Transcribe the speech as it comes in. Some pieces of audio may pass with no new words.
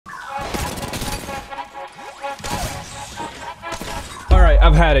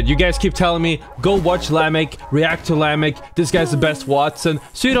I've had it. You guys keep telling me, go watch Lamek, react to Lamek, this guy's the best Wattson.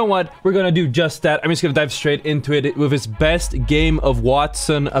 So you know what? We're gonna do just that. I'm just gonna dive straight into it with his best game of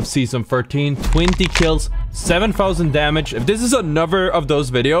Wattson of Season 13. 20 kills, 7,000 damage. If this is another of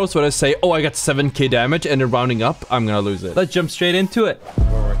those videos where I say, oh, I got 7k damage and then rounding up, I'm gonna lose it. Let's jump straight into it.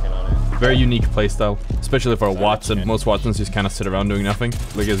 We're working on it. Very unique playstyle, especially for a Wattson. Most Wattsons just kind of sit around doing nothing.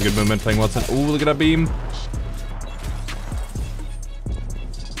 Look at his good movement playing Wattson. Ooh, look at that beam.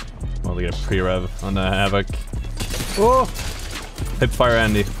 Oh, look at a pre-rev on the Havoc. Oh! Hipfire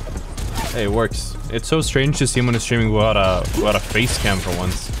Andy. Hey, it works. It's so strange to see him when he's streaming without a face cam for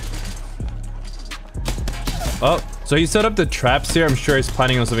once. Oh, so he set up the traps here. I'm sure he's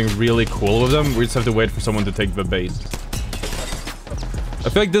planning on something really cool with them. We just have to wait for someone to take the bait. I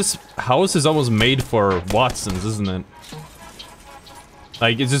feel like this house is almost made for Wattsons, isn't it?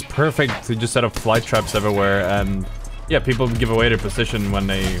 Like, it's just perfect to just set up fly traps everywhere and... yeah, people give away their position when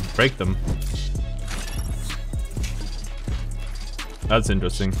they break them. That's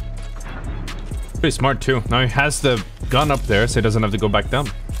interesting. Pretty smart too. Now he has the gun up there, so he doesn't have to go back down.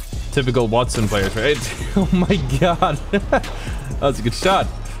 Typical Wattson players, right? Oh my god. That was a good shot.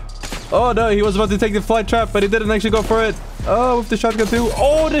 Oh no, he was about to take the fly trap, but he didn't actually go for it. Oh, with the shotgun too.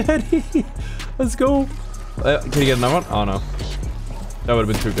 Oh, did he? Let's go. Can you get another one? Oh no. That would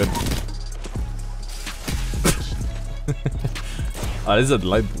have been too good. Oh, this is a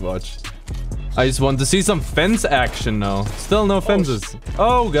light to watch. I just want to see some fence action now. Still no fences.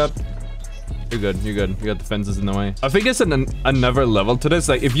 Oh god. You're good, you're good. You got the fences in the way. I think there's another level to this.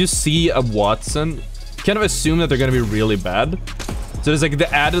 Like, if you see a Wattson, kind of assume that they're gonna be really bad. So there's like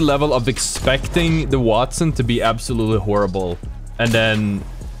the added level of expecting the Wattson to be absolutely horrible. And then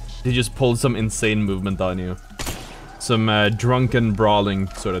they just pull some insane movement on you. Some drunken brawling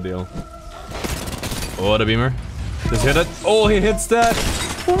sort of deal. Oh, the beamer. Just hit it. Oh, he hits that.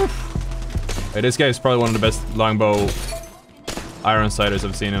 Hey, this guy is probably one of the best longbow iron sighters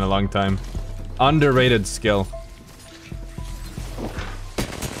I've seen in a long time. Underrated skill.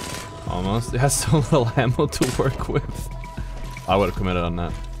 Almost. It has so little ammo to work with. I would have committed on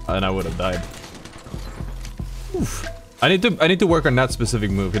that, and I would have died. Oof. I need to work on that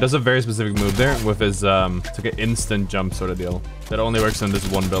specific move. He does a very specific move there with his it's like an instant jump sort of deal that only works on this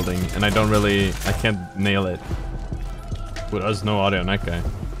one building, and I can't nail it. Ooh, there's no audio on that guy.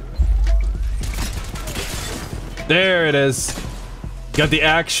 There it is. Got the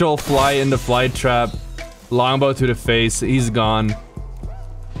actual fly in the fly trap. Longbow to the face. He's gone.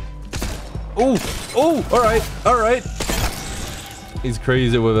 Oh, oh, all right, all right. He's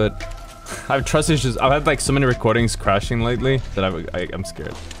crazy with it. I have trust issues. I've had like so many recordings crashing lately that I'm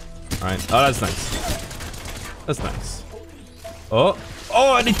scared. All right. Oh, that's nice. That's nice. Oh,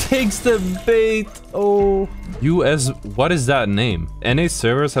 oh, and he takes the bait. Oh, US. What is that name? NA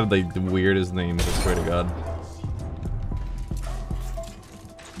servers have like the weirdest names. I swear to God.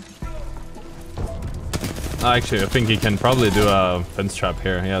 Actually, I think he can probably do a fence trap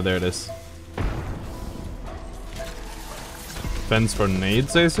here. Yeah, there it is. Fence for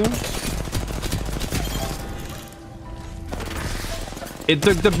nades, I assume? It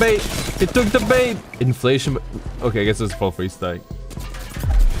took the bait! It took the bait! Inflation... okay, I guess it's full free stack.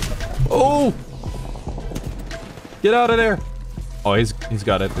 Oh! Get out of there! Oh, he's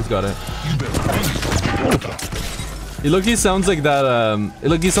got it. He's got it. He sounds like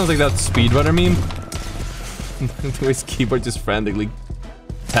that, he sounds like that speedrunner meme. His keyboard just frantically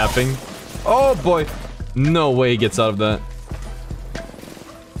tapping. Oh boy! No way he gets out of that.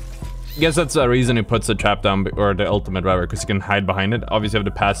 I guess that's the reason he puts the trap down, or the ultimate rather, because you can hide behind it. Obviously you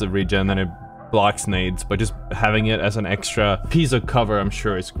have the passive regen and it blocks nades, but just having it as an extra piece of cover, I'm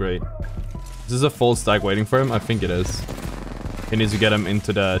sure is great. Is this a full stack waiting for him? I think it is. He needs to get him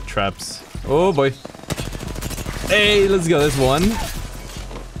into the traps. Oh boy. Hey, let's go, this one.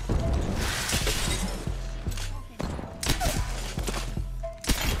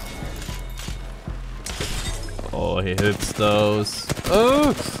 Oh, he hits those.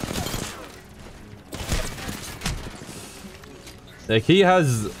 Oh! Like, he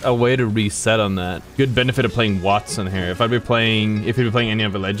has a way to reset on that. Good benefit of playing Wattson here. If he'd be playing any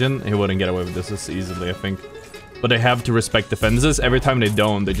other legend, he wouldn't get away with this as easily, I think. But they have to respect defenses. Every time they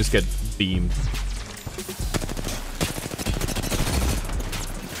don't, they just get beamed.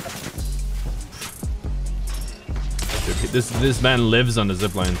 This man lives on the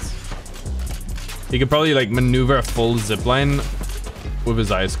ziplines. He could probably like maneuver a full zipline with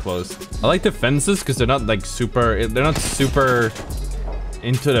his eyes closed. I like the fences because they're not like super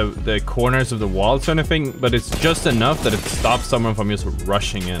into the corners of the walls or anything, but it's just enough that it stops someone from just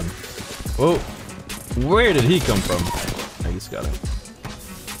rushing in. Whoa, where did he come from? I just got it.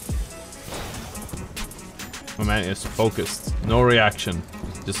 My man is focused. No reaction.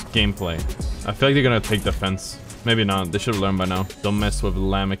 Just gameplay. I feel like they're gonna take the fence. Maybe not. They should have learned by now. Don't mess with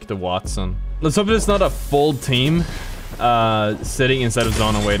Lamek the Wattson. Let's hope it's not a full team sitting inside of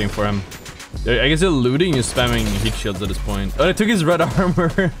zone and waiting for him. I guess they're looting and spamming heat shields at this point. Oh, they took his red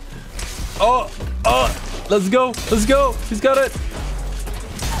armor. Oh, let's go. Let's go. He's got it.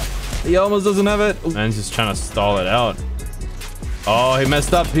 He almost doesn't have it. Ooh. Man's just trying to stall it out. Oh, he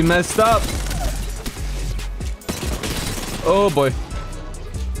messed up. He messed up. Oh, boy.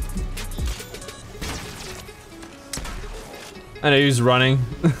 I know he's running.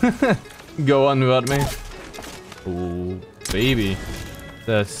 Go on without me. Oh, baby.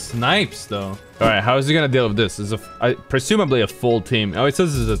 The snipes, though. All right, how is he gonna deal with this? This is presumably a full team. Oh, it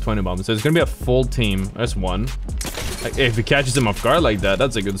says this is a 20 bomb, so it's gonna be a full team. That's one. Like, if he catches him off guard like that,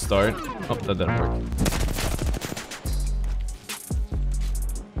 that's a good start. Oh, that didn't work.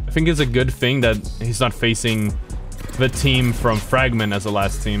 I think it's a good thing that he's not facing the team from Fragment as the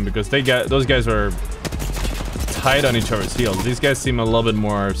last team, because those guys were tight on each other's heels. These guys seem a little bit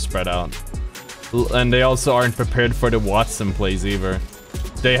more spread out. And they also aren't prepared for the Wattson plays either.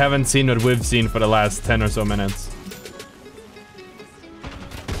 They haven't seen what we've seen for the last 10 or so minutes.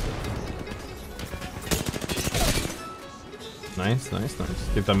 Nice, nice, nice.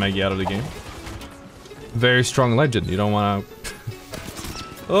 Keep that Maggie out of the game. Very strong legend. You don't want to...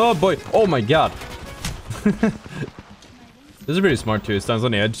 Oh boy. Oh my god. This is pretty smart too. It stands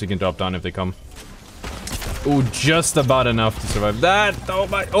on the edge so you can drop down if they come. Oh, just about enough to survive that. Oh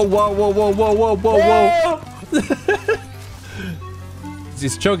my. Oh, whoa, whoa, whoa, whoa, whoa, whoa.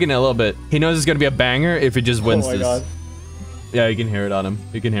 He's choking a little bit. He knows it's going to be a banger if he just wins this. God. Yeah, you can hear it on him.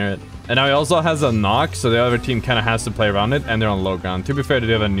 You can hear it. And now he also has a knock, so the other team kind of has to play around it, and they're on low ground. To be fair, they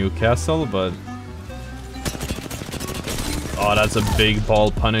do have a Newcastle, but... Oh, that's a big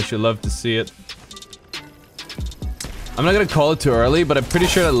ball punish. You love to see it. I'm not gonna call it too early, but I'm pretty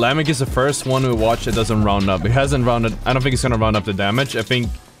sure that Lamek is the first one we watch that doesn't round up. He hasn't rounded... I don't think he's gonna round up the damage. I think,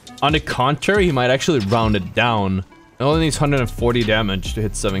 on the contrary, he might actually round it down. It only needs 140 damage to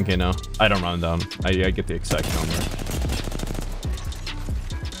hit 7k now. I don't round down. I get the exact number.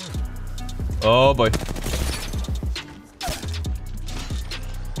 Oh boy.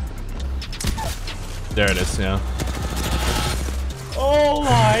 There it is, yeah. Oh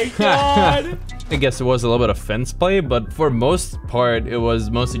my god! I guess it was a little bit of fence play, but for most part, it was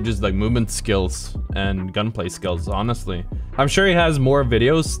mostly just like movement skills and gunplay skills, honestly. I'm sure he has more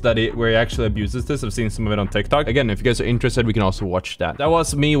videos where he actually abuses this. I've seen some of it on TikTok. Again, if you guys are interested, we can also watch that. That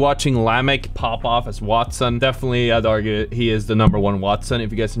was me watching Lamek pop off as Wattson. Definitely, I'd argue he is the #1 Wattson.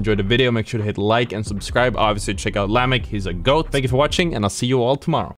 If you guys enjoyed the video, make sure to hit like and subscribe. Obviously, check out Lamek. He's a GOAT. Thank you for watching, and I'll see you all tomorrow.